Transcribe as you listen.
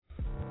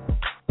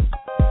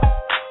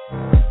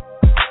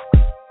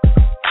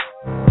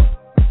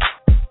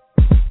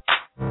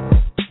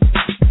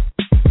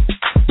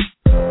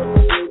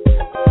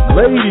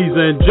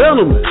Ladies and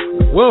gentlemen,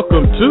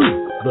 welcome to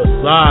The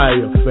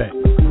Psy Effect,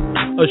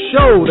 a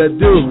show that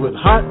deals with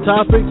hot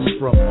topics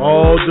from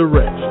all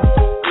directions.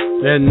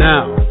 And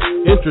now,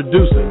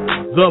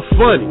 introducing the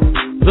funny,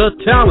 the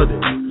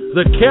talented,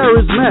 the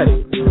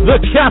charismatic, the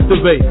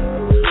captivating,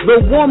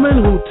 the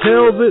woman who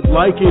tells it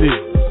like it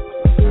is.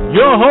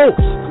 Your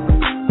host,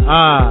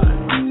 I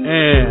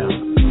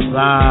am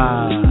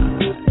Psy.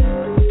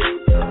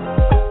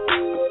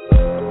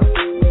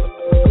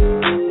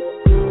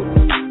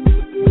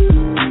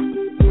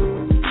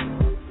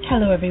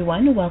 Hello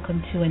everyone,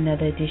 welcome to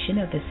another edition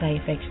of the Psy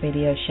Effect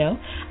Radio Show.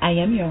 I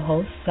am your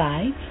host,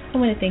 Psy. I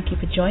want to thank you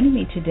for joining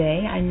me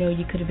today. I know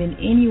you could have been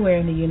anywhere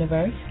in the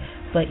universe,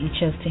 but you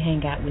chose to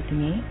hang out with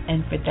me,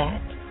 and for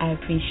that, I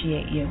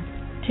appreciate you.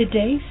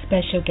 Today's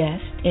special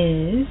guest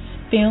is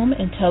film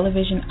and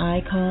television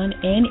icon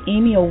and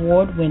Emmy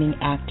Award-winning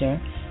actor,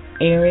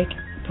 Eric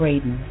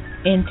Braeden.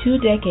 In 2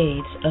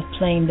 decades of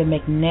playing the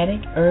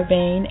magnetic,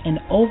 urbane, and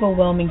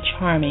overwhelming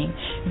charming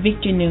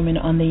Victor Newman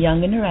on The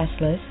Young and the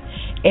Restless,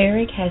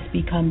 Eric has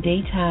become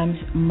daytime's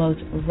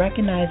most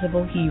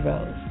recognizable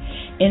heroes.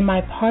 In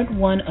my part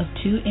 1 of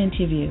 2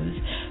 interviews,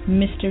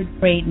 Mr.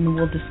 Braeden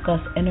will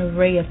discuss an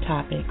array of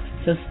topics,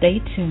 so stay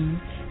tuned.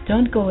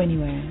 Don't go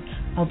anywhere.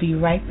 I'll be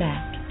right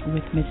back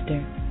with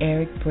Mr.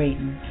 Eric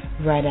Braeden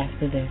right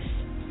after this.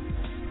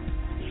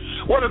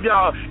 What up,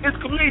 y'all? It's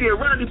comedian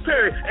Rodney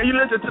Perry, and you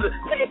listen to the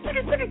Psy Effect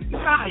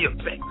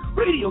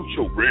Radio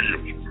Show.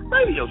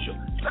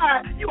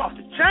 Psy, you off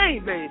the chain,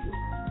 baby.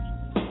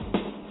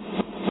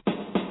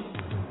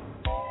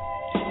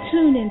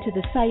 Tune into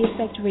the Psy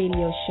Effect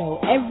Radio Show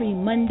every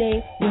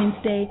Monday,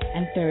 Wednesday,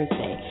 and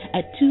Thursday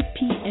at 2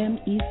 p.m.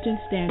 Eastern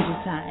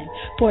Standard Time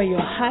for your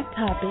hot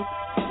topics,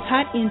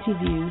 hot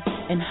interviews,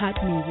 and hot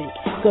music.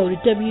 Go to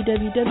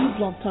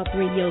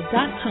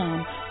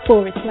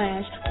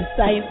www.blogtalkradio.com/The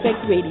Psy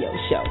Effect Radio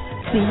Show.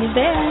 See you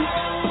there.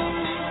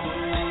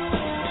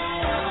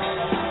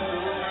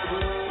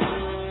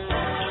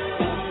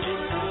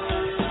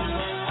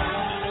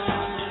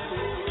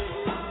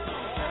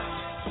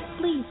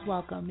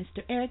 Welcome,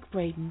 Mr. Eric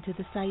Braeden, to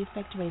the Psy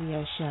Effect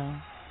Radio Show.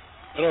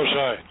 Hello,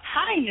 Psy.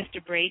 Hi,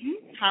 Mr. Braeden.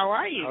 How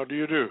are you? How do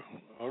you do?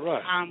 All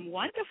right. I'm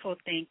wonderful,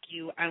 thank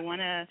you. I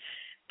want to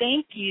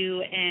thank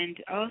you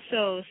and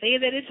also say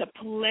that it's an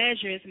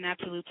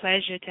absolute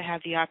pleasure to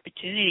have the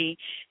opportunity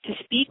to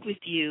speak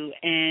with you,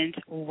 and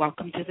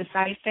welcome to the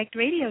Psy Effect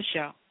Radio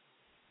Show.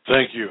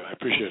 Thank you. I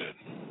appreciate it.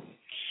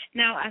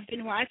 Now, I've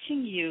been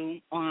watching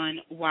you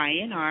on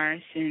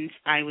YNR since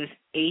I was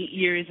 8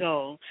 years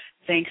old,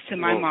 thanks to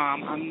my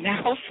mom. I'm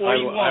now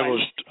 41.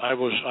 I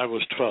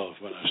was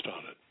 12 when I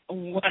started.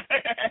 What?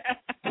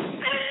 I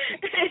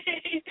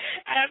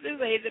have to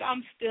say that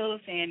I'm still a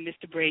fan,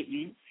 Mr.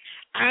 Braeden.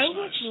 I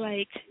would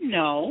like to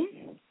know,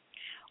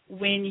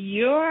 when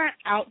you're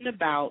out and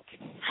about,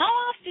 how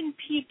often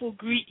people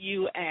greet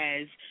you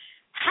as,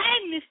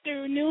 "Hi,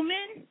 Mr.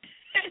 Newman"?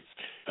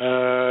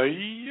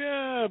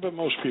 Yeah, but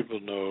most people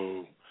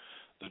know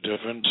the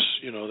difference.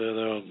 You know,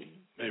 they'll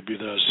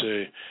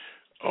say,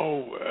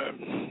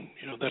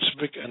 that's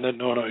Vic, and then,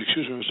 no,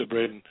 excuse me, Mr.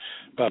 Braeden,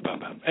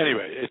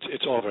 Anyway,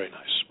 it's all very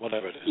nice.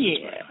 Whatever it is,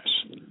 It's very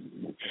nice.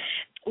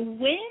 Yeah.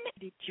 When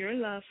did your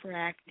love for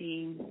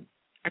acting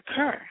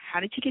occur? How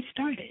did you get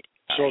started?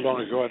 So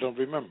long ago, I don't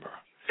remember.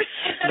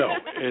 No,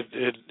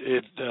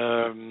 it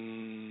a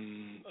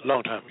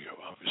long time ago,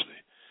 obviously,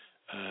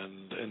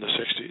 and in the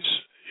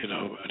 60s. You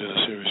know, I did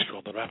a series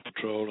called The Rat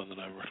Patrol, and then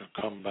I worked on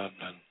Combat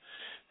and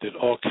did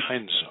all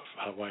kinds of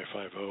Hawaii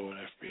Five-0 and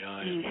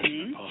FBI and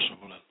Mission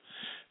Impossible, and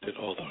did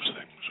all those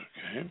things,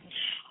 okay?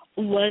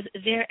 Was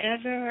there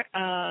ever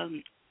a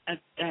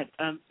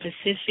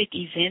specific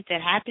event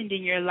that happened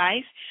in your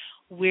life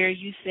where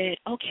you said,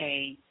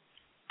 okay,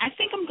 I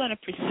think I'm going to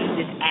pursue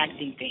this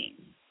acting thing?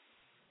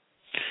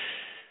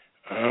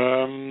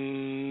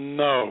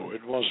 No,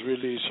 it was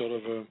really sort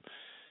of a...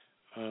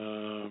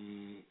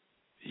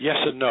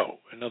 yes and no.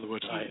 In other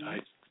words, I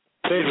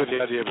played with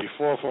the idea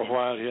before for a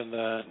while here and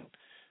there,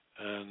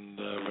 and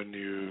when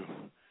you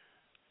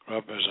grow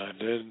up as I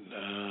did,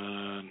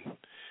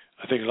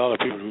 I think a lot of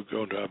people who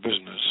go into our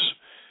business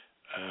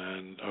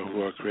and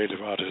who are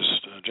creative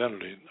artists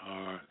generally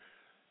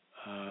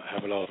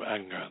have a lot of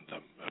anger in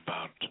them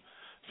about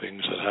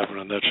things that happen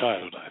in their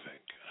childhood, I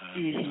think.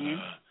 And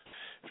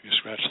if you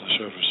scratch the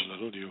surface a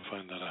little, you'll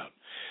find that out.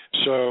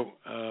 So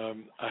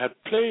I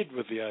had played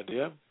with the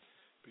idea,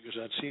 because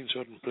I'd seen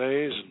certain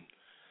plays and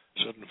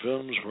certain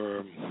films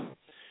where,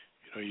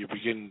 you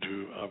begin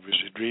to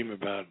obviously dream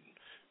about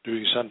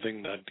doing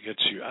something that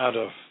gets you out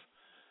of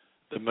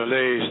the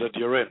malaise that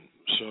you're in.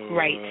 So,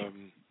 right.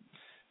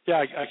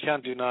 I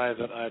can't deny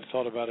that I'd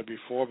thought about it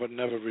before, but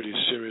never really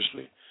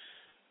seriously.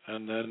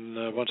 And then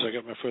once I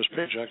got my first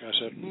paycheck, I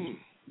said, I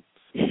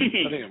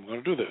think I'm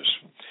going to do this.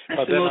 That's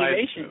but the then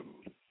motivation.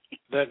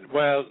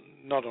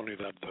 Not only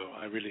that, though,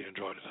 I really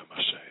enjoyed it, I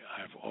must say.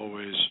 I've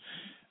always...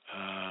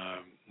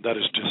 that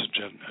is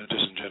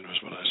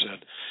disingenuous what I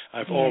said.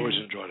 I've always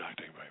enjoyed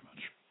acting very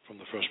much from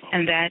the first moment.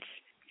 And that's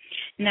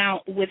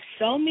now with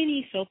so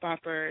many soap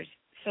operas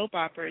soap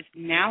operas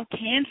now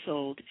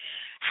canceled,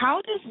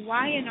 how does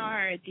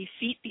Y&R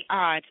defeat the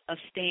odds of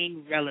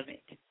staying relevant?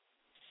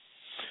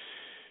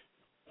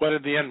 Well,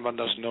 in the end, one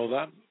doesn't know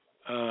that.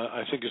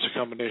 I think it's a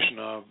combination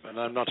of, and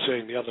I'm not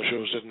saying the other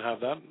shows didn't have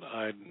that.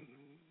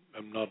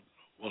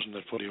 Wasn't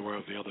that fully aware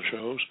of the other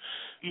shows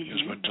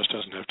because one just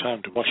doesn't have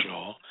time to watch it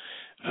all.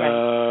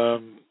 Right.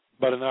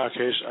 But in our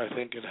case, I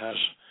think it has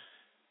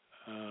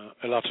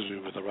a lot to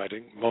do with the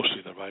writing,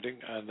 mostly the writing,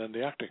 and then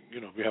the acting.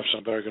 We have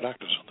some very good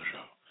actors on the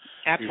show.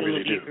 Absolutely we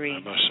really do, agree. I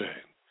must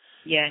say.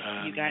 Yes,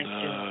 and, you guys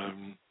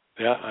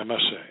do. Yeah, I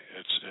must say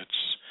it's.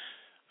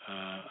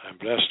 I'm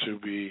blessed to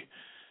be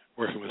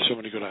working with so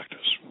many good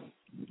actors.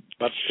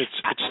 But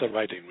it's the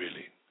writing,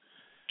 really.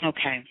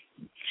 Okay.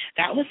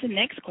 That was the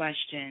next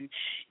question.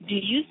 Do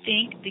you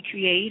think the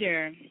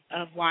creator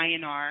of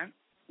Y&R,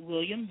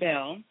 William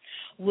Bell,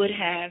 would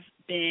have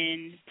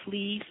been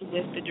pleased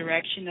with the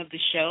direction of the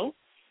show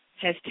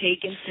has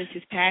taken since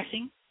his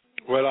passing?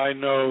 Well, I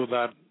know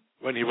that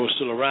when he was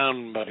still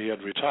around, but he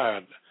had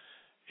retired,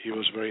 he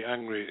was very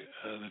angry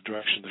at the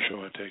direction the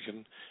show had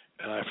taken,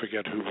 and I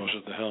forget who was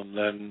at the helm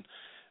then.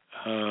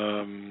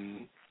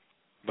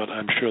 But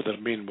I'm sure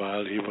that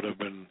meanwhile he would have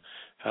been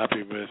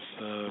happy with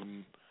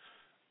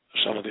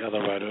some of the other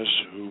writers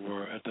who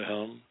were at the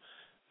helm.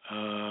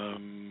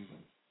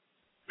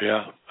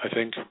 I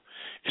think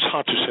it's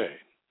hard to say.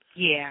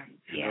 Yeah,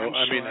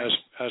 I mean,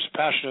 as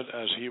passionate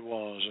as he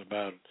was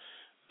about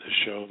the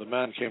show, the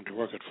man came to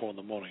work at 4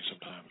 a.m.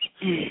 sometimes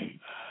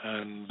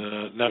and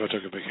never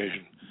took a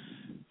vacation.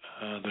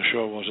 The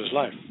show was his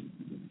life.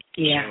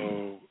 Yeah.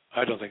 So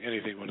I don't think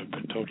anything would have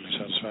been totally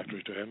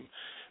satisfactory to him.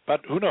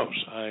 But who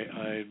knows?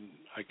 I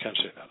can't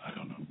say that. I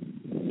don't know.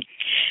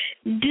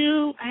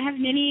 I have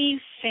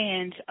many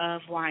fans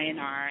of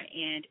Y&R,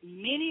 and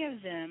many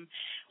of them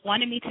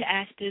wanted me to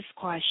ask this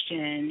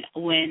question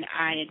when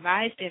I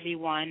advised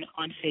everyone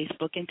on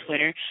Facebook and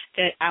Twitter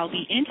that I'll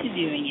be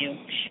interviewing you.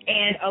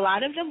 And a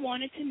lot of them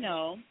wanted to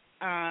know,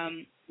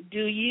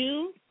 do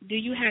you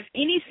have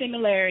any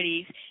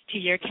similarities to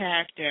your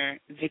character,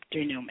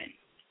 Victor Newman?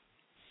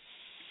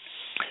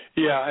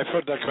 Yeah, I've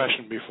heard that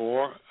question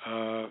before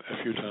a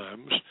few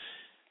times,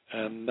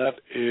 and that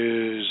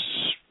is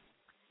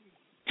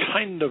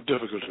kind of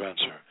difficult to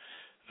answer.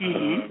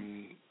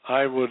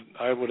 I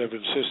would have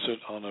insisted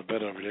on a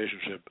better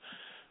relationship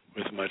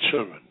with my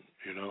children.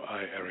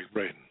 Eric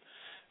Braeden.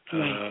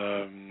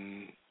 Right.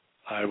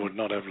 I would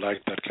not have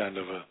liked that kind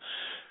of a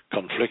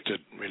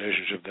conflicted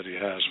relationship that he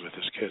has with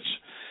his kids.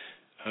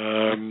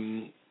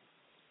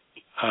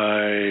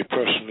 I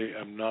personally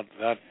am not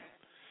that,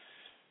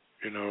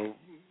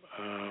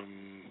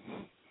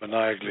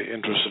 maniacally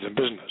interested in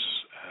business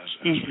as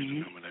Victor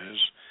Newman is.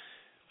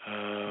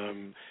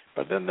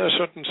 But then there are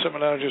certain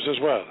similarities as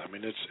well. I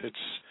mean, it's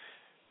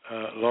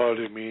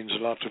loyalty means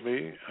a lot to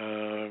me.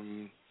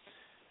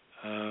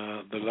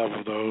 The love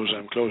of those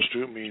I'm close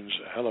to means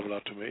a hell of a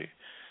lot to me.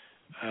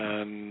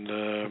 And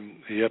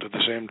yet at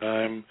the same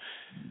time,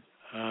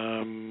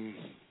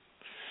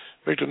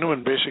 Victor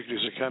Newman basically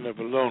is a kind of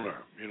a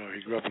loner.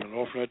 He grew up in an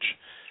orphanage,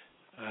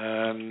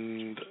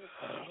 and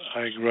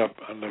I grew up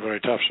under very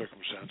tough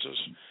circumstances.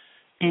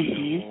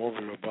 We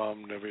were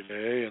bombed every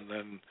day, and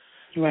then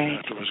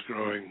afterwards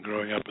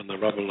growing up in the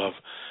rubble of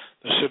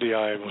the city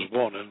I was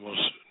born in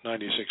was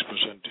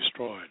 96%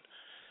 destroyed.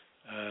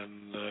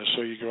 And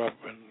so you grew up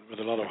with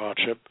a lot of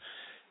hardship,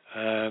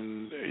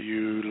 and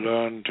you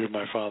learn to,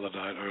 my father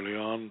died early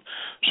on,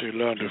 so you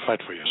learn to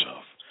fight for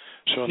yourself.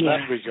 So in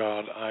that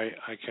regard,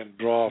 I can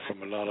draw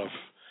from a lot of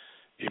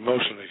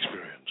emotional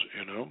experience,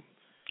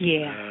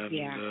 And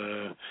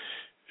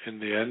in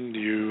the end,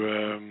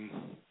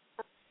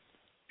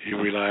 you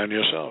rely on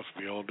yourself.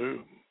 We all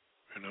do,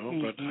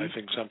 but I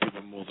think some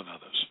people more than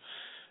others.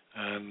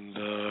 And,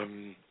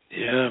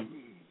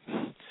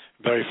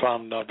 very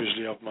fond,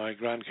 obviously, of my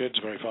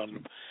grandkids, very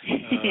fond.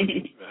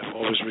 I've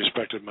always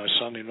respected my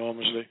son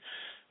enormously.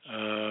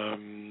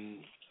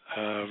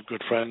 Have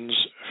good friends,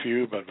 a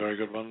few, but very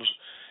good ones.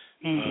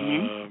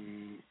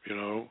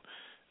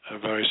 A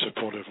very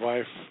supportive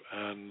wife,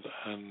 and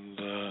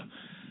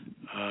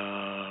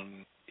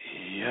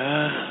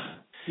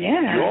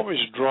You always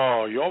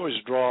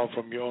draw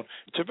from your own.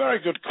 It's a very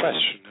good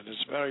question, and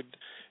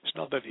it's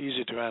not that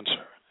easy to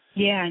answer.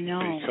 Yeah, I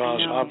know.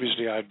 Because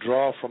obviously I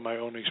draw from my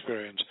own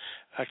experience.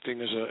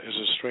 Acting is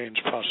a strange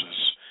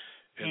process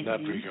in that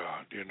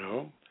regard,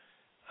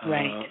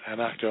 Right. An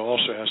actor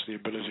also has the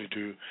ability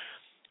to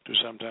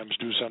sometimes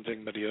do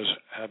something that he has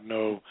had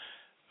no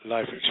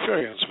life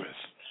experience with,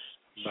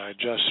 by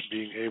just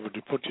being able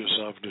to put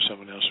yourself into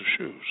someone else's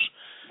shoes.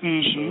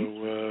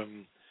 So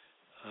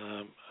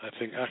I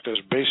think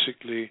actors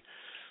basically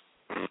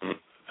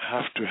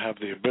have to have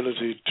the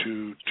ability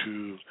to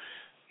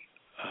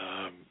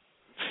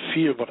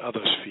feel what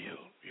others feel.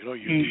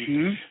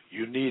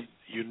 You need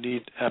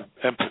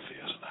empathy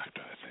as an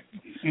actor, I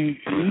think,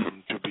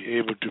 to be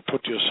able to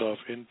put yourself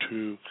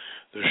into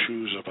the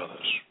shoes of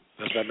others.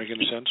 Does that make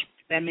any sense?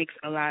 That makes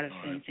a lot of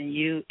sense, and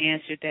you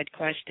answered that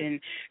question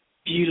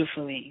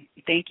beautifully.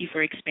 Thank you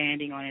for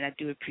expanding on it. I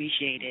do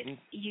appreciate it.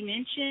 Mm-hmm. You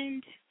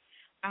mentioned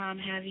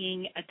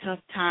having a tough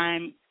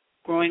time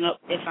growing up.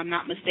 If I'm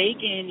not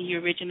mistaken,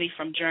 you're originally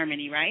from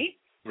Germany, right?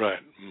 Right.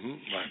 Mm-hmm.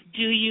 Right.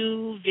 Do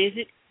you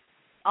visit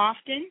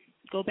often?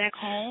 Go back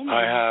home?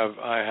 I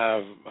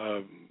have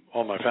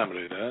all my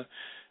family there,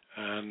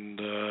 and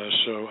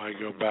so I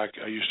go back.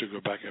 I used to go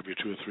back every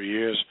 2 or 3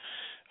 years.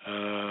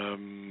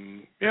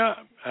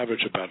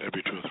 Average about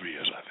every 2 or 3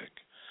 years, I think.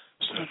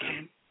 So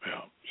okay.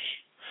 Yeah.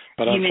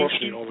 But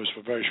unfortunately, always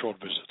for very short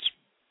visits.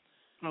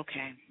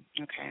 Okay.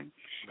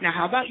 Now,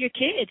 how about your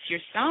kids? Your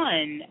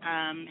son,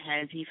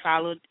 has he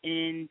followed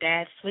in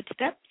Dad's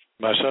footsteps?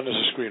 My son is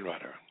a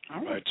screenwriter.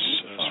 Oh, writes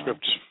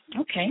scripts.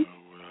 Okay.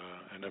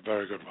 And a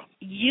very good one.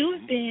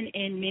 You've been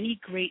in many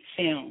great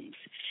films.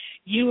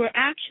 You were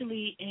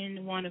actually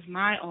in one of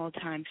my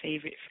all-time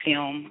favorite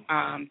film,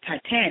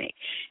 Titanic.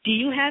 Do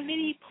you have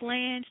any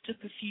plans to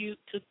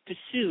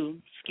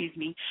pursue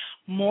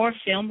more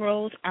film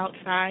roles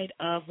outside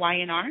of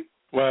Y&R?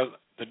 Well,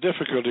 the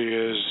difficulty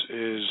is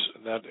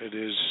that it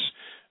is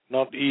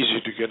not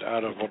easy to get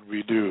out of what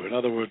we do. In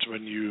other words,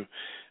 when you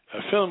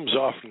films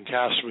often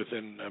cast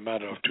within a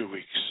matter of 2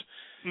 weeks,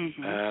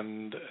 mm-hmm.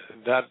 and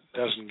that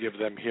doesn't give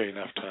them here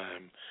enough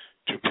time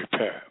to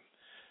prepare.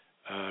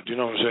 Do you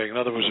know what I'm saying? In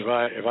other words,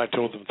 if I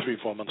told them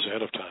 3-4 months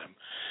ahead of time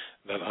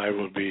that I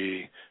will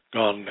be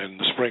gone in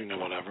the spring or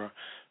whatever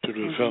to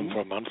do a film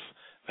for a month,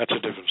 that's a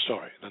different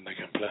story. Then they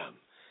can plan.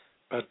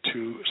 But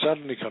to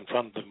suddenly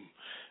confront them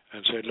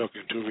and say, look,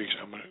 in 2 weeks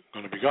I'm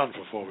going to be gone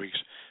for 4 weeks,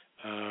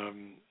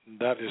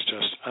 that is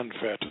just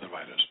unfair to the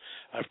writers.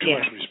 I have too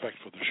much respect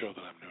for the show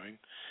that I'm doing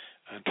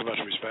and too much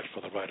respect for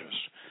the writers.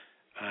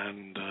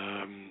 And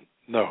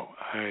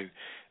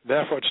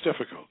therefore it's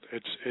difficult.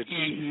 It's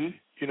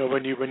you know,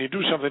 when you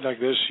do something like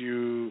this,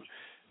 you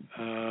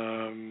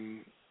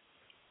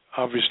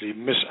obviously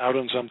miss out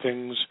on some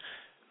things,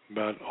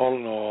 but all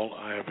in all,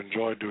 I have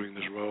enjoyed doing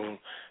this role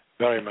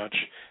very much.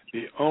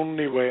 The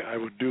only way I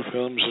would do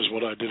films is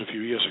what I did a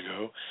few years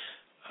ago.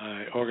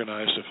 I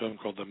organized a film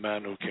called The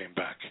Man Who Came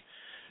Back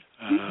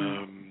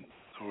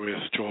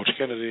with George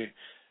Kennedy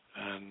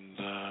and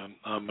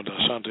Ahmed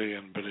Asante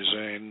and Billy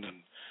Zane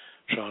and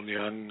Sean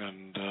Young,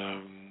 and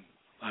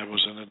I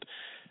was in it,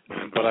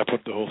 but I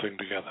put the whole thing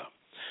together.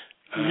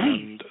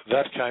 And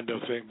that kind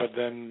of thing, but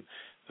then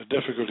the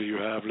difficulty you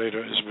have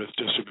later is with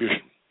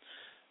distribution.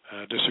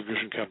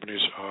 Distribution companies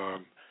are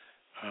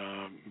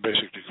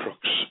basically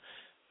crooks.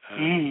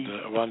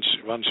 And once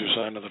you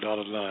sign on the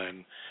dotted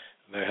line,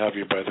 they have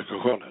you by the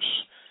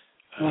cojones.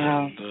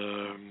 Wow.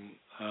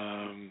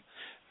 And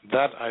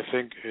that, I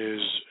think,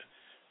 is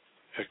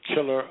a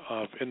killer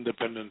of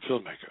independent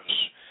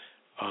filmmakers,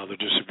 are the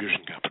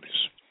distribution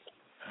companies.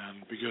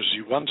 And because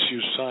once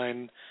you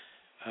sign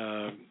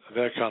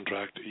their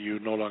contract, you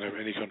no longer have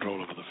any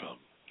control over the film.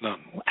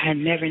 None. I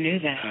never knew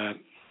that.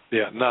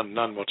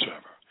 None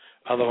whatsoever.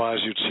 Otherwise,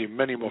 you'd see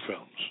many more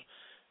films.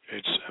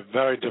 It's a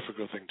very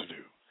difficult thing to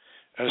do.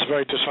 And it's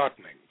very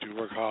disheartening to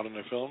work hard on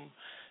a film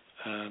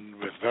and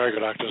with very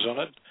good actors on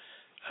it,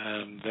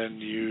 and then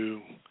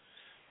you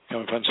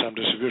come upon some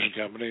distribution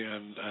company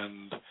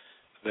and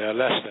they are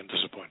less than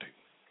disappointing.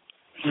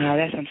 Wow,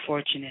 that's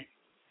unfortunate.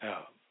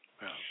 Yeah.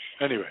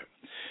 Anyway,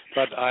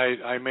 but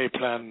I may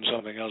plan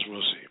something else.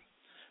 We'll see.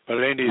 But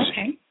it ain't easy.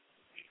 Okay.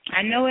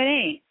 I know it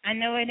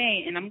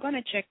ain't. And I'm going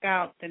to check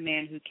out The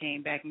Man Who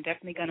Came Back. I'm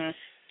definitely going to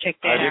check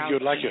that out. I think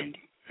you'd like it.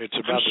 It's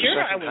about I'm the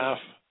second half.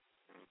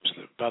 It's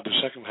about the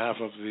second half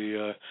of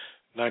the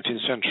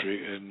 19th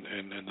century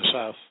in the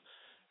South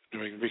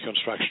during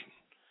Reconstruction.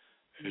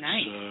 It's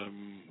nice.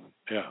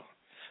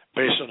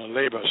 Based on a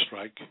labor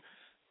strike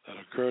that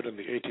occurred in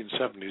the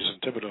 1870s in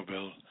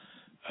Thibodauxville,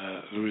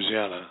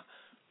 Louisiana,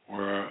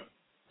 where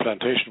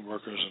plantation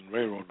workers and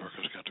railroad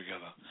workers got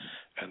together,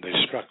 and they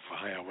struck for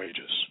higher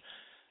wages.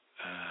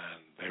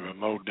 And they were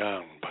mowed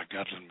down by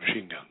Gatling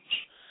machine guns.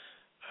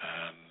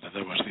 And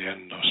that was the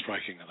end of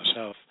striking in the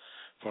South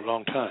for a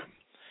long time.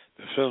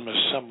 The film is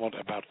somewhat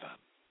about that.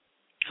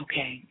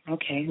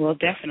 Okay. We'll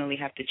definitely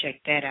have to check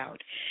that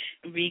out.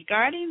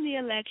 Regarding the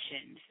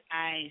elections,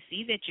 I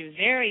see that you're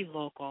very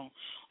vocal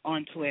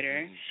on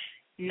Twitter.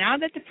 Now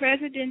that the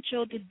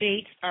presidential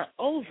debates are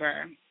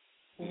over,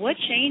 what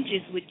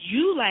changes would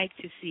you like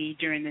to see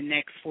during the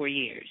next 4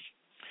 years?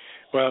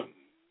 Well,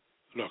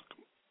 look,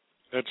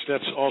 let's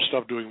all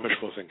stop doing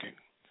wishful thinking.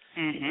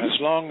 As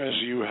long as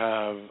you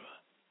have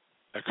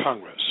a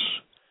Congress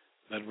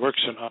that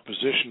works in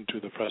opposition to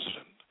the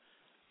president,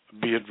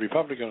 be it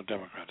Republican or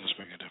Democrat, doesn't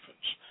make a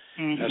difference.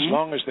 As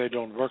long as they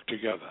don't work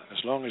together, as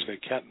long as they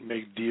can't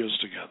make deals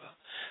together,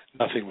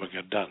 nothing will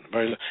get done.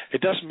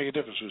 It doesn't make a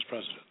difference who's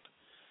president.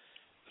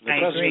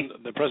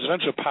 The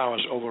presidential power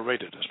is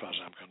overrated as far as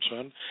I'm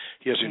concerned.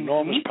 He has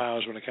enormous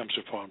powers when it comes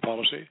to foreign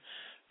policy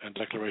and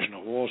declaration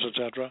of wars,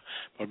 etc.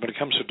 But when it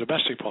comes to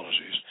domestic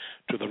policies,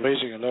 to the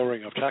raising and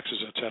lowering of taxes,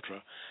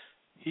 etc.,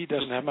 he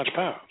doesn't have much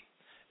power.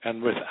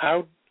 And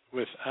without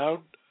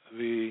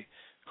the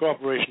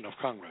cooperation of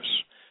Congress,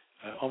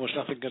 almost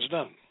nothing gets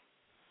done.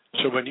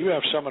 So when you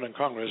have someone in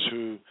Congress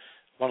who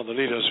one of the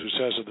leaders who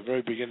says at the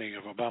very beginning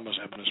of Obama's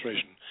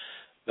administration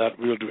that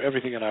we'll do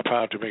everything in our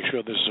power to make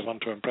sure this is a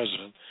one-term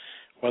president,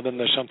 well, then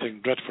there's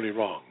something dreadfully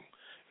wrong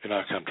in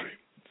our country.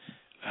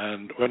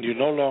 And when you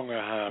no longer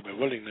have a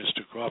willingness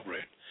to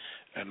cooperate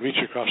and reach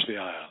across the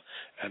aisle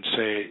and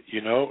say,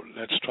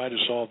 let's try to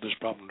solve this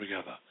problem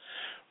together,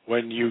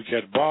 when you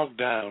get bogged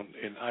down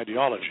in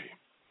ideology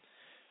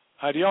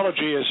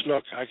is,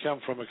 look, I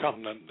come from a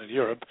continent in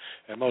Europe,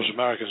 and most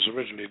Americans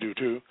originally do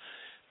too,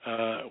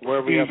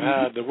 where we have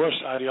had the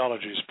worst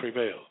ideologies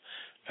prevail,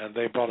 and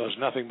they brought us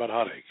nothing but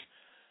heartache.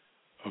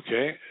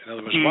 Okay? In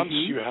other words, once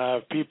you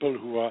have people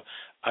who are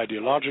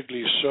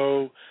ideologically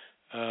so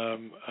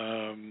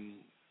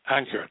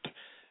anchored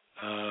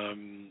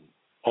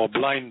or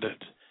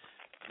blinded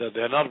that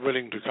they're not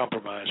willing to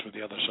compromise with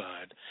the other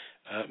side,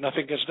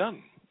 nothing gets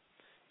done.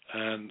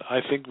 And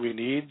I think we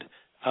need,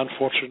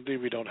 unfortunately,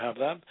 we don't have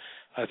that.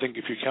 I think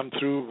if you come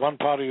through one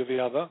party or the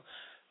other,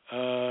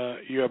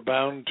 you're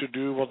bound to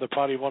do what the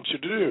party wants you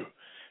to do.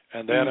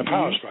 And they're in a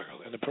power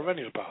struggle, in a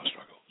perennial power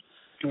struggle.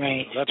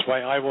 Right. So that's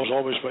why I was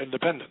always for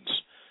independence.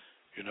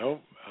 I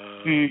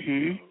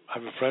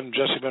have a friend,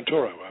 Jesse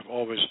Ventura, who I've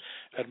always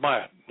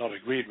admired, not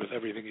agreed with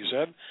everything he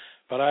said,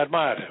 but I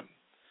admired him.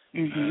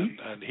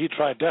 And he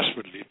tried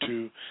desperately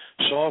to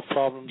solve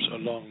problems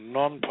along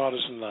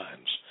nonpartisan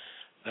lines.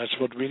 That's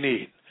what we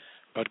need,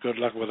 but good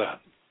luck with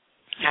that.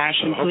 I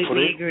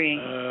completely agree.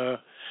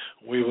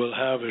 We will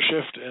have a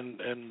shift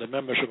in the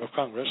membership of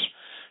Congress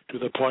to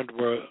the point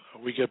where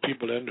we get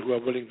people in who are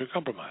willing to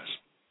compromise.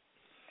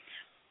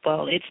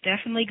 Well, it's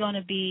definitely going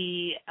to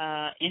be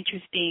an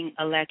interesting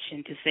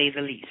election, to say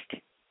the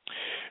least.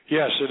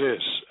 Yes, it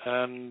is,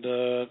 and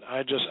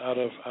I just, out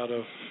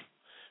of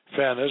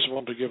fairness,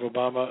 want to give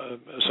Obama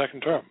a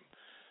second term,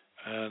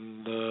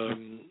 and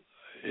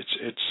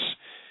it's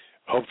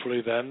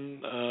hopefully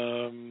then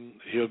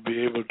he'll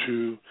be able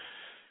to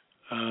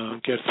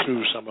get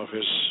through some of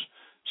his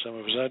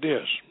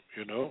ideas,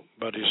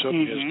 But he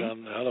certainly has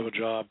done a hell of a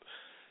job,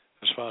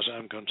 as far as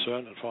I'm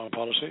concerned, in foreign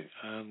policy.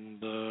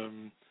 And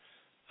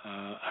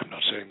I'm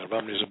not saying that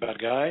Romney's a bad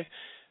guy,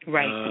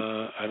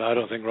 right? And I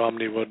don't think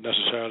Romney would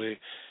necessarily.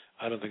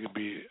 I don't think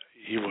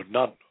he would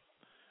not.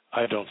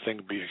 I don't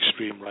think be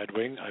extreme right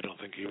wing. I don't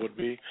think he would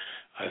be.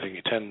 I think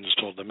he tends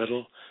toward the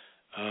middle.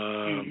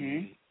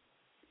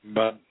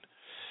 But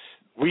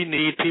we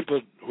need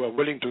people who are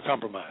willing to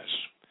compromise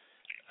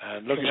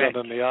and look each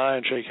other in the eye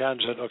and shake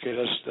hands and say, okay,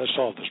 let's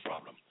solve this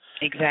problem.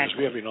 Exactly. Because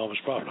we have enormous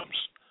problems.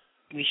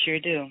 We sure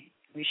do.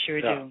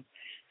 Do.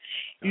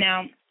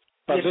 Now,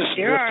 but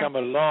we've come a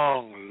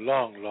long,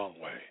 long, long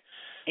way.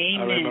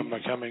 Amen. I remember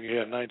coming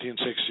here in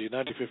 1960,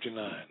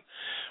 1959.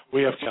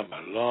 We have come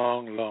a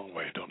long, long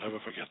way. Don't ever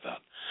forget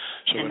that.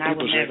 So when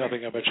people say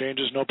nothing ever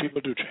changes, no,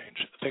 people do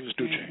change. Things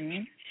do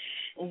change.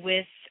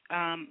 With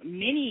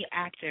many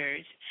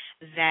actors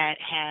that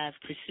have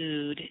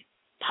pursued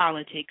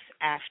politics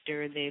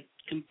after they've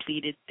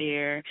completed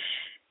their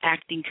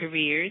acting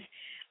careers,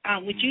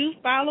 would you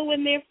follow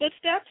in their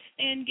footsteps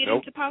and get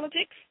into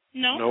politics?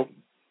 No? Nope.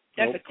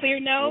 That's a clear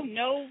no?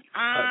 No.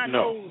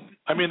 No.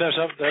 I mean, there's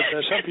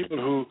some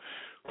people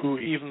who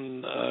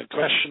even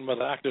question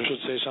whether actors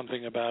should say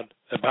something about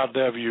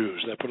their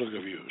views, their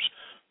political views.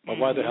 But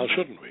why the hell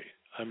shouldn't we?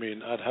 I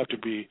mean, I'd have to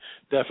be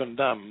deaf and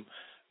dumb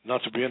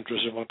not to be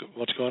interested in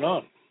what's going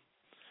on.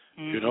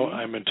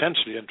 I'm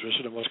intensely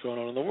interested in what's going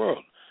on in the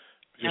world.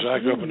 Because I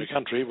grew up in a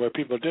country where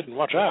people didn't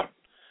watch out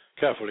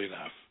carefully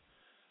enough.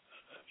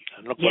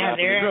 And look what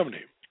happened in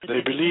Germany.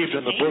 They believed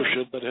in the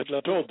bullshit that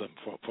Hitler told them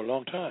for a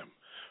long time,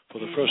 for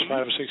the first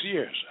 5 or 6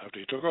 years after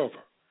he took over.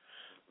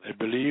 They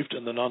believed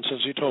in the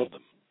nonsense he told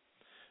them.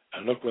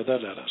 And look where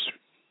that led us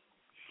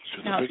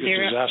to the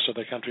biggest disaster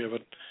the country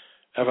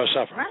ever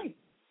suffered. Right.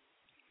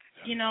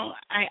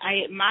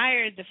 I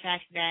admire the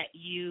fact that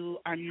you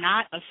are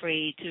not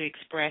afraid to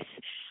express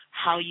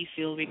how you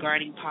feel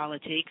regarding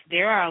politics.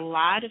 There are a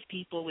lot of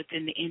people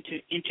within the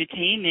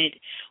entertainment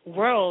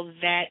world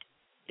that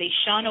they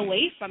shun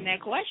away from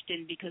that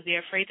question because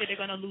they're afraid that they're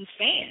going to lose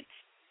fans.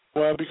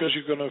 Well, because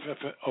you're going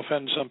to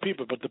offend some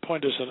people. But the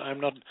point is that I'm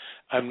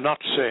not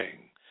saying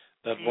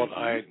that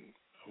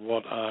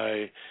what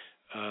I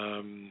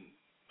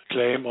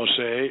claim or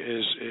say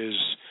is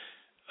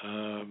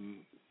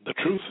the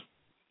truth.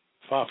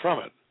 Far from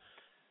it.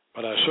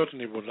 But I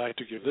certainly would like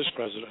to give this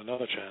president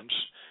another chance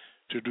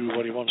to do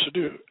what he wants to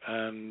do.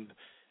 And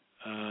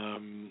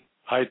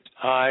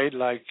I,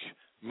 like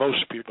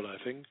most people, I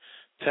think,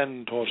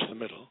 tend towards the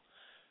middle.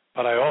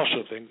 But I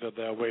also think that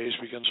there are ways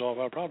we can solve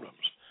our problems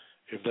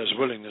if there's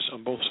willingness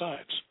on both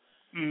sides.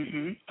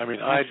 I mean,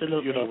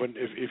 absolutely.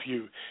 If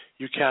you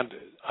can't.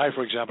 I,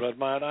 for example,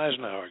 admired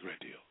Eisenhower a great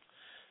deal.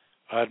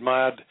 I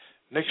admired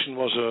Nixon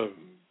was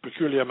a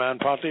peculiar man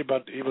partly,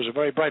 but he was a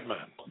very bright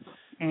man.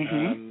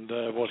 And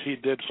what he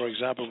did, for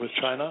example, with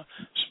China,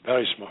 is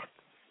very smart.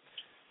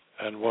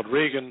 And what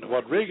Reagan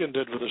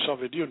did with the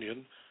Soviet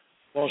Union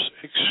was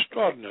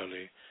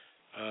extraordinarily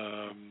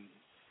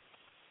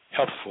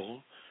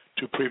helpful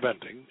to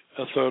preventing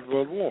a third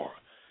world war.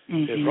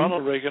 If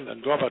Ronald Reagan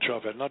and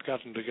Gorbachev had not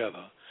gotten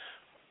together,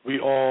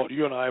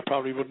 you and I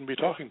probably wouldn't be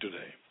talking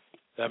today.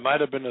 There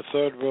might have been a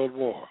third world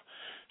war.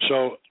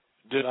 So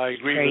did I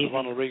agree with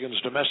Ronald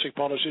Reagan's domestic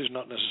policies?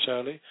 Not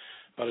necessarily.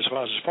 But as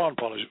far as his foreign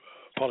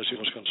policy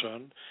was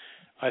concerned,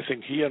 I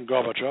think he and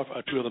Gorbachev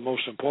are two of the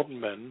most important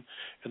men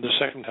in the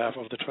second half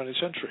of the 20th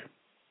century.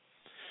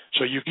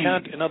 So you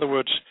can't, in other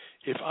words,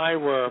 if I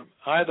were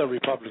either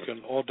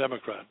Republican or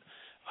Democrat,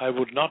 I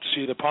would not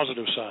see the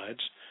positive sides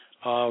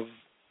of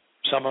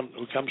someone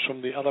who comes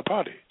from the other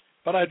party.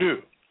 But I do,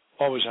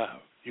 always have.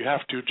 You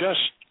have to just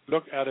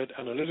look at it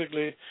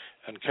analytically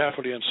and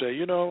carefully and say,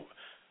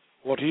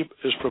 what he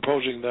is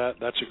proposing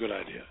that's a good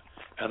idea,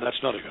 and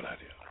that's not a good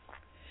idea.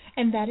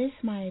 And that is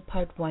my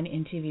Part 1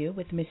 interview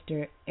with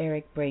Mr.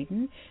 Eric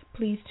Braeden.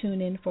 Please tune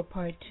in for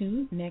Part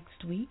 2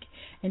 next week.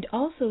 And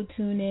also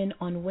tune in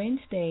on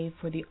Wednesday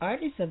for the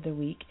Artist of the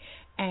Week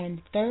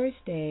and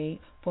Thursday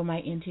for my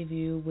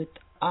interview with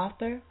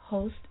author,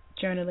 host,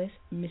 journalist,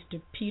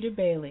 Mr. Peter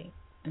Bailey.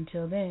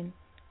 Until then,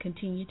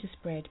 continue to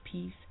spread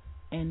peace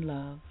and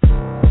love.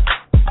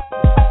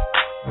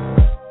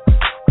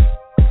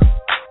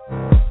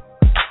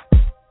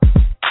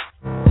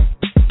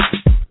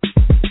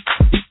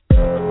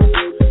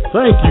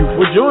 Thank you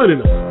for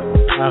joining us.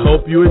 I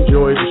hope you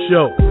enjoyed the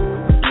show.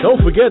 Don't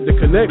forget to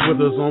connect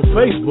with us on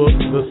Facebook,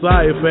 the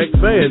Psy Effect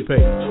fan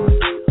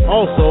page.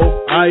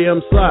 Also, I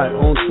am Psy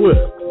on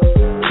Twitter.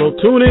 So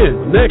tune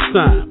in next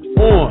time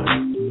on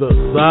the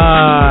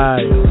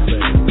Psy